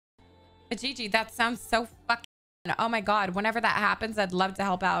But Gigi, that sounds so fucking... Oh my God, whenever that happens, I'd love to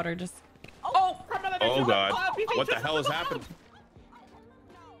help out or just... Oh! Oh God, what the hell has happened?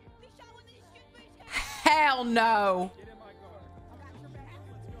 Hell no!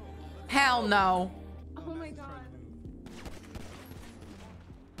 Hell no! Oh my God.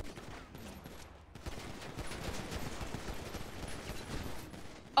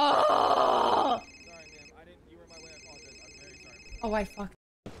 Oh! Sorry, ma'am. I didn't. You were in my way. I apologize. I'm very sorry. Oh, I fuck.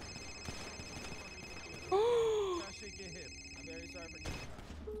 That shit get hit. I'm very sorry for getting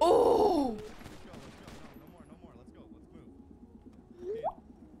hurt. Oh! Let's go. No more. Let's go. Let's move. Okay.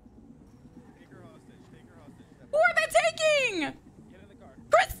 Take her hostage. Take her hostage. Who are they taking? Get in the car.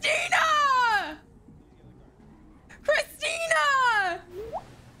 Christina! Christina!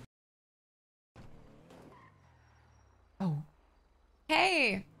 Oh.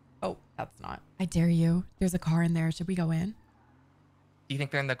 Hey. Oh, that's not. I dare you. There's a car in there. Should we go in? Do you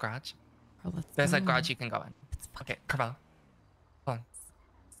think they're in the garage? Girl, let's There's go. a garage you can go in. Let's fucking Okay, Carmella. Hold on.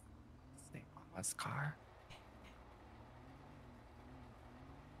 Stay on this car.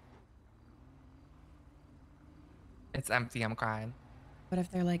 It's empty, I'm crying. What if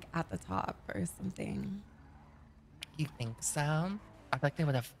they're like at the top or something? You think so? I feel like they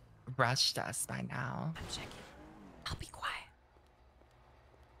would have rushed us by now. I'm checking. I'll be quiet.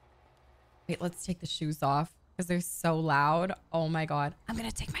 Wait, let's take the shoes off because they're so loud. Oh my God. I'm going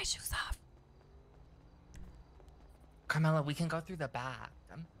to take my shoes off. Carmella, we can go through the back.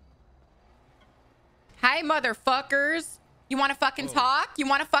 Hi, motherfuckers. You want to fucking talk? You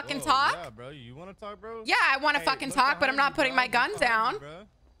want to fucking talk? Yeah, bro. You want to talk, bro? Yeah, I want to fucking talk, but I'm not putting my gun down.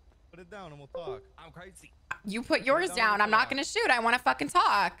 Put it down and we'll talk. I'm crazy. You put yours down. I'm not going to shoot. I want to fucking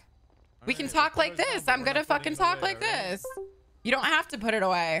talk. We can talk like this. I'm going to fucking talk like this. You don't have to put it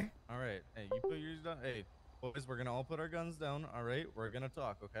away. All right. Hey, you put yours down. Hey, boys, we're going to all put our guns down. All right. We're going to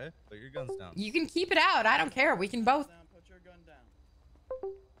talk, okay? Put your guns down. You can keep it out. I don't care. We can both. Put your gun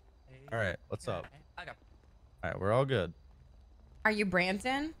down. All right. What's up? Okay. All right. We're all good. Are you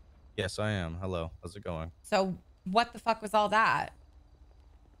Brandon? Yes, I am. Hello. How's it going? So what the fuck was all that?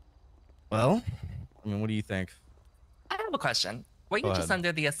 Well, I mean, what do you think? I have a question. Were you Go just ahead.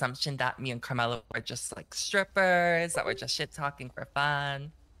 under the assumption that me and Carmella were just like strippers, that we're just shit talking for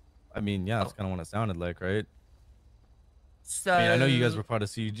fun? I mean, yeah, that's kind of what it sounded like, right? So I mean, I know you guys were part of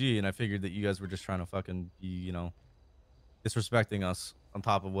CG, and I figured that you guys were just trying to fucking be, you know, disrespecting us on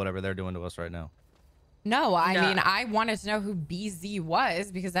top of whatever they're doing to us right now. No, I Yeah. mean, I wanted to know who BZ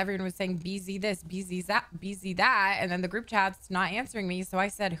was because everyone was saying BZ this, BZ that, BZ that. And then the group chat's not answering me. So I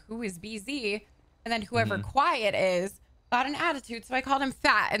said, who is BZ? And then whoever Quiet is got an attitude. So I called him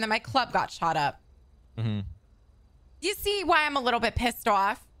fat. And then my club got shot up. You see why I'm a little bit pissed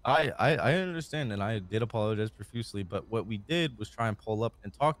off? I understand, and I did apologize profusely, but what we did was try and pull up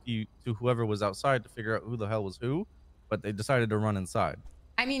and talk to whoever was outside to figure out who the hell was who, but they decided to run inside.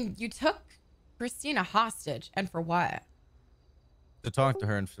 I mean, you took Christina hostage. And for what? To talk to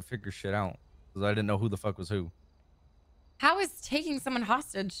her and to figure shit out, because I didn't know who the fuck was who. How is taking someone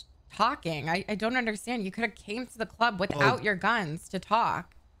hostage talking? I don't understand. You could have came to the club without your guns to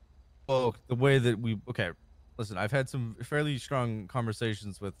talk. Well, the way that okay, listen, I've had some fairly strong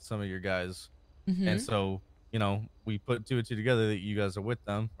conversations with some of your guys, and so, you know, we put two and two together that you guys are with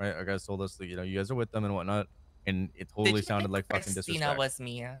them, right? Our guys told us that, you know, you guys are with them and whatnot, and it totally sounded like fucking Christina disrespect. was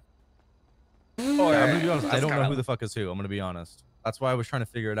me. Or, I'm gonna be honest, I just don't know who Carmella. the fuck is who. I'm gonna be honest. That's why I was trying to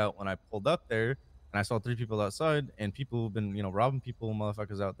figure it out when I pulled up there, and I saw 3 people outside, and people have been, you know, robbing people,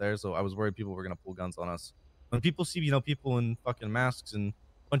 motherfuckers out there. So I was worried people were gonna pull guns on us. When people see, you know, people in fucking masks and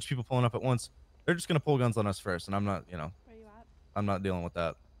a bunch of people pulling up at once, they're just gonna pull guns on us first, and I'm not, you know, Where you at? I'm not dealing with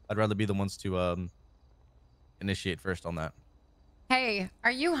that. I'd rather be the ones to initiate first on that. Hey,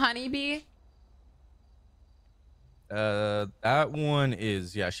 are you Honeybee? That one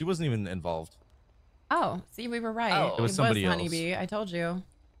is, yeah, she wasn't even involved. Oh, see, we were right. Oh. It was somebody else. Honeybee. I told you.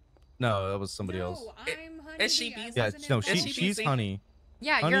 No, that was somebody else. No, I'm Honeybee. Is she I Beezy? Yeah, wasn't no, involved. she's Beezy? Honey.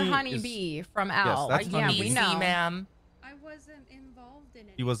 Yeah, Honey you're is- Honeybee from L. that's yeah, Honeybee. we Easy, know. ma'am. I wasn't involved in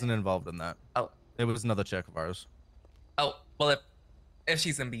it. He wasn't involved in that. Oh, It was another chick of ours. oh, well, if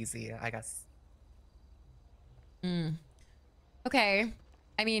she's in BZ, I guess. Okay.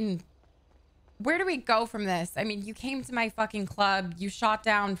 I mean, where do we go from this? I mean, you came to my fucking club. You shot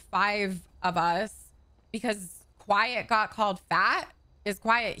down 5 of us because Quiet got called fat. Is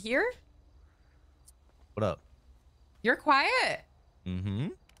Quiet here? What up? You're Quiet? Mm-hmm.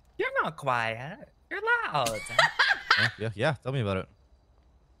 You're not quiet. You're loud. Yeah. Tell me about it.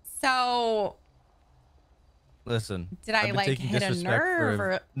 So, Listen. Did I, I've been like, taking hit a disrespect nerve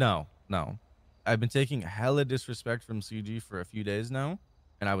or- No. I've been taking hella disrespect from CG for a few days now,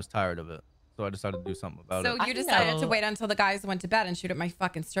 and I was tired of it. So I decided to do something about So it. you decided to wait until the guys went to bed and shoot at my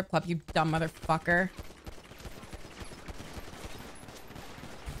fucking strip club, you dumb motherfucker.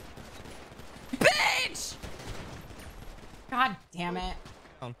 Bitch! God damn it.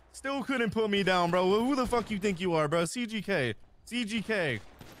 Still couldn't put me down, bro. Who the fuck you think you are, bro? CGK. CGK.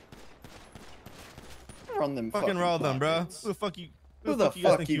 Run them Fucking raw them, bro. Who the fuck you? Who the you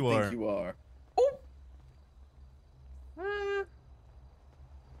guys fuck you think you are?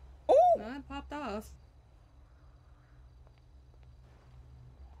 Oh, it popped off.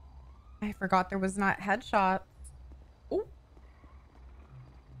 I forgot there was not headshot. Oh.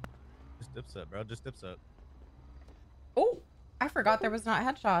 Just dipset, bro. Just dipset. Oh. I forgot there was not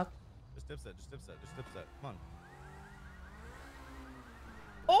headshot. Just dipset. Just dipset. Just dipset. Come on.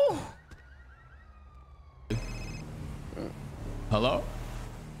 Oh. Hello?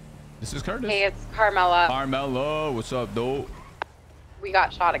 This is Curtis. Hey, it's Carmella. Carmella, what's up, dude? We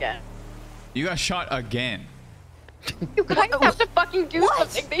got shot again. You got shot again. You guys have to fucking do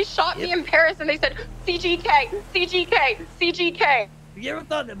something. They shot me in Paris and they said CGK, CGK, CGK. You ever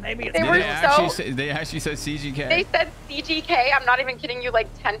thought that maybe it's They were They actually said CGK. They said CGK. I'm not even kidding you, like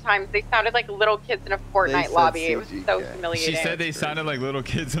 10 times. They sounded like little kids in a Fortnite lobby. It was so humiliating. She said they sounded like little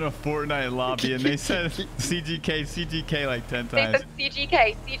kids in a Fortnite lobby, and they said CGK, CGK like 10 They times. said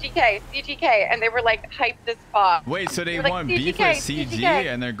CGK, CGK, CGK, and they were like hyped as fuck. Wait, so they were like, want beef CGK, with CG,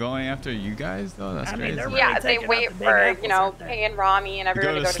 CGK. and they're going after you guys, though? That's crazy. Yeah, they wait for, you know, paying Ramee and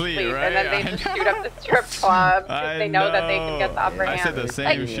everyone to go to sleep, right? and then they just shoot up the strip club because they know that they can get the upper hand. I said the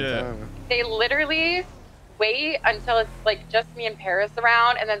same Like, shit. They literally wait until it's like just me and Paris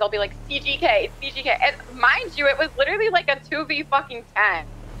around, and then they'll be like CGK, CGK. And mind you, it was literally like a 2v fucking 10.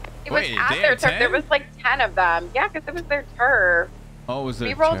 It was Wait, at they their had turf. 10? There was like 10 of them. Yeah, because it was their turf. Oh, was it?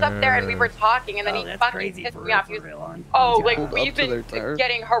 We rolled up there and we were talking, and then he fucking pissed me off. He was, like, we've been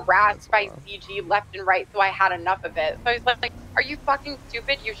getting harassed by CG left and right, so I had enough of it. So he's like, are you fucking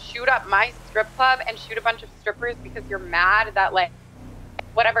stupid? You shoot up my strip club and shoot a bunch of strippers because you're mad that, like,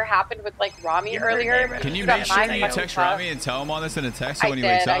 whatever happened with, like, Ramee earlier. Can you shoot up make my sure you fucking text club. Ramee and tell him all this in a text so I when he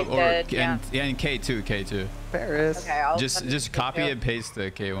wakes did, up? I did, and K2. Paris. Okay, I'll Just copy and paste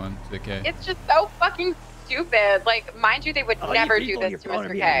the K1 to the K. It's just so fucking stupid. Like, mind you, they would never do this to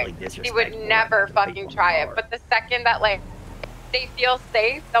Mr. K. He would never fucking try it. But the second that, like, they feel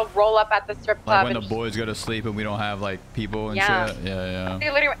safe, they'll roll up at the strip club. Like when and the boys go to sleep and we don't have like people and Yeah. shit. Yeah. they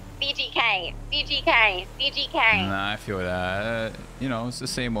literally went, CGK, CGK, CGK. Nah, I feel that. You know, it's the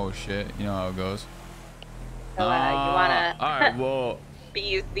same old shit. You know how it goes. So, you wanna All right, well.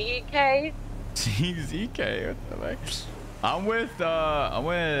 BZK? CZK. What the heck? I'm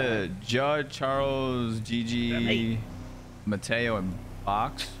with Judge Charles, Gigi, Mateo, and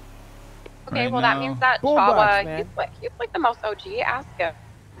Box. Okay, right well now. that means that Bull box, Chawa, man. he's like the most OG. Ask him.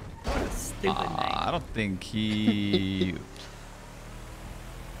 I don't think he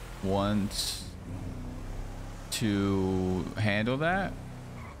wants to handle that,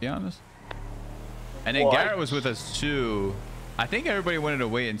 to be honest. And then Garrett was with us too. I think everybody wanted to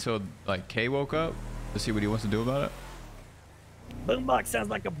wait until like Kay woke up to see what he wants to do about it. Boombox sounds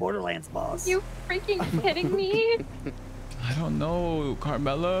like a Borderlands boss. You freaking kidding me? I don't know,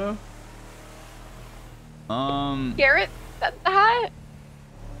 Carmella. Garrett said that?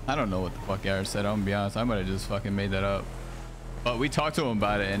 I don't know what the fuck Garrett said. I'm gonna be honest. I might have just fucking made that up. But we talked to him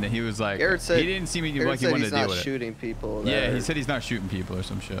about it, and he was like, Garrett said, he didn't seem like he Garrett said wanted he's to deal not with it. shooting people. Yeah, that he are- said he's not shooting people or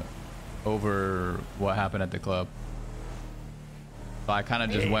some shit over what happened at the club. So I kind of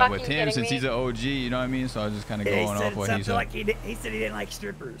just went with fucking him kidding since me? he's an OG, you know what I mean? So I was just kind of Yeah, going off what he said. like he said he didn't like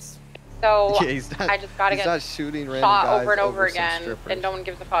strippers. So Yeah, he's not- I just gotta he's get not shooting random shot guys over and over some again, strippers. and no one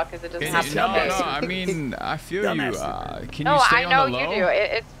gives a fuck because it doesn't Can happen you, no, to me. no, I mean, I feel you. Dumbass Can No, you stay I know on the low? you do.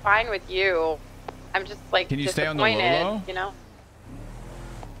 It's fine with you. I'm just like Can you stay on the disappointed, low? you know?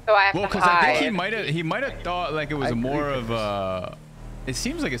 So I have Well, to because I think hide. he might have thought like it was I agree more with of a. It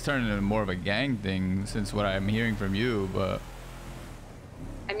seems like it's turning into more of a gang thing since what I'm hearing from you, but.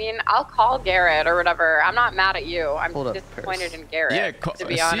 I mean, I'll call Garrett or whatever. I'm not mad at you. I'm Hold just up, disappointed Paris. in Garrett, Yeah, to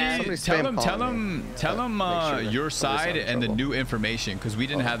be see, honest. tell spam him, calling tell him Make sure that your nobody's side in and the trouble. new information because we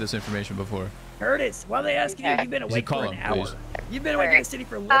didn't have this information before. Curtis, why are they asking you? Okay. You've been You should awake call for an him, hour. please. You've been awake in Alright. the city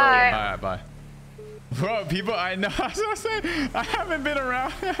for literally Bye. an All hour. right, bye. Bro, people, I know. I was gonna say, I haven't been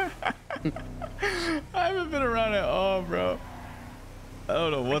around. I haven't been around at all, bro. I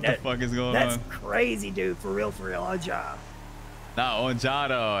don't know what the fuck is going That's on. crazy, dude. For real, on job. Nah, on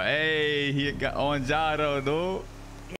Jado. Hey, he got on Jado, dude.